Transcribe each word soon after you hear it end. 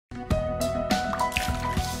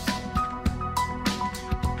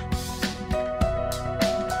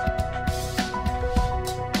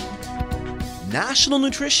National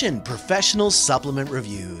Nutrition Professional Supplement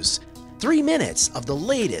Reviews. 3 minutes of the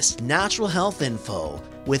latest natural health info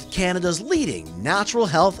with Canada's leading natural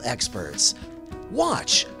health experts.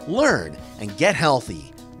 Watch, learn, and get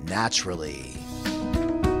healthy naturally.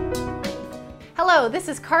 Hello, this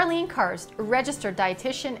is Karlene Karst, a registered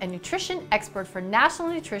dietitian and nutrition expert for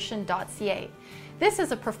nationalnutrition.ca. This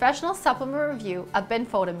is a professional supplement review of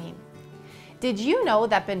benfotiamine. Did you know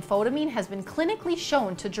that benfotiamine has been clinically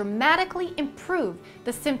shown to dramatically improve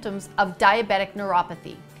the symptoms of diabetic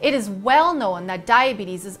neuropathy? It is well known that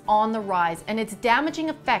diabetes is on the rise, and its damaging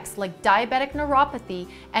effects like diabetic neuropathy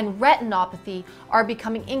and retinopathy are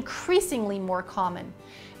becoming increasingly more common.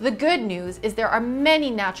 The good news is there are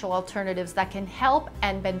many natural alternatives that can help,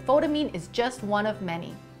 and benfotiamine is just one of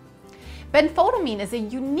many. Benfotiamine is a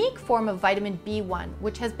unique form of vitamin B1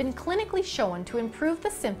 which has been clinically shown to improve the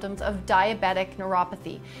symptoms of diabetic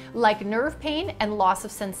neuropathy, like nerve pain and loss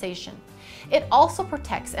of sensation. It also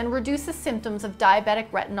protects and reduces symptoms of diabetic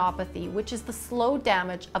retinopathy, which is the slow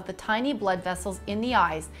damage of the tiny blood vessels in the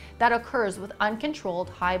eyes that occurs with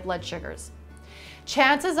uncontrolled high blood sugars.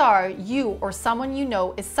 Chances are you or someone you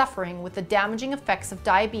know is suffering with the damaging effects of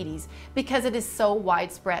diabetes because it is so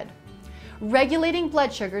widespread. Regulating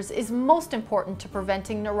blood sugars is most important to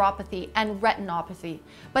preventing neuropathy and retinopathy,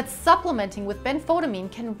 but supplementing with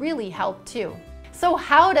benfotiamine can really help too. So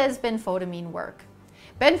how does benfotiamine work?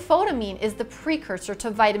 Benfotiamine is the precursor to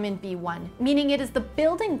vitamin B1, meaning it is the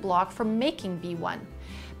building block for making B1.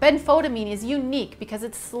 Benfotiamine is unique because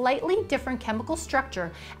its slightly different chemical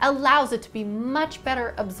structure allows it to be much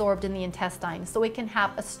better absorbed in the intestine, so it can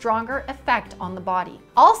have a stronger effect on the body.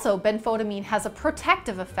 Also, benfotiamine has a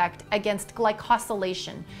protective effect against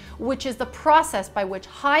glycosylation, which is the process by which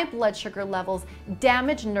high blood sugar levels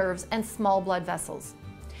damage nerves and small blood vessels.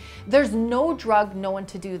 There's no drug known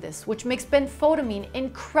to do this, which makes benfotiamine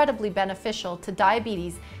incredibly beneficial to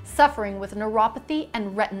diabetes suffering with neuropathy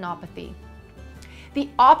and retinopathy. The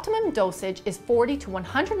optimum dosage is 40 to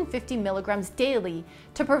 150 milligrams daily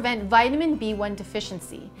to prevent vitamin B1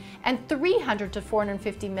 deficiency, and 300 to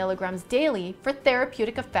 450 milligrams daily for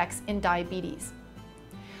therapeutic effects in diabetes.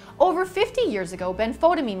 Over 50 years ago,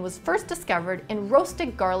 benfotiamine was first discovered in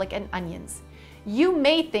roasted garlic and onions. You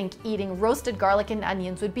may think eating roasted garlic and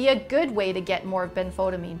onions would be a good way to get more of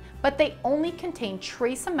benfotiamine, but they only contain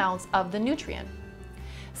trace amounts of the nutrient.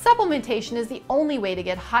 Supplementation is the only way to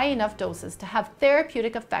get high enough doses to have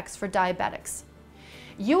therapeutic effects for diabetics.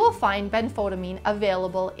 You will find benfotiamine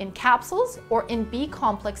available in capsules or in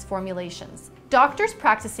B-complex formulations. Doctors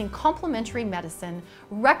practicing complementary medicine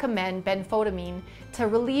recommend benfotiamine to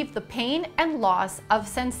relieve the pain and loss of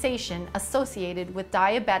sensation associated with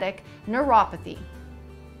diabetic neuropathy.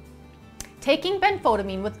 Taking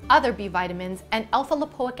benfotiamine with other B vitamins and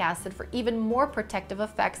alpha-lipoic acid for even more protective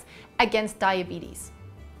effects against diabetes.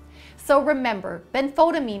 So remember,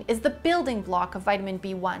 benfotiamine is the building block of vitamin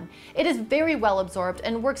B1. It is very well absorbed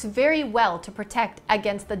and works very well to protect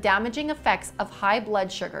against the damaging effects of high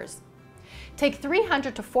blood sugars. Take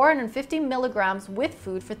 300 to 450 milligrams with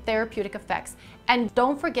food for therapeutic effects, and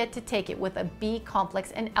don't forget to take it with a B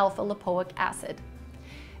complex and alpha-lipoic acid.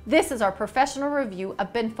 This is our professional review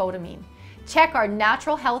of benfotiamine. Check our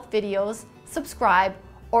natural health videos, subscribe,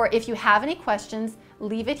 or if you have any questions,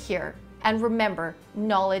 leave it here. And remember,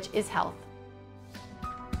 knowledge is health.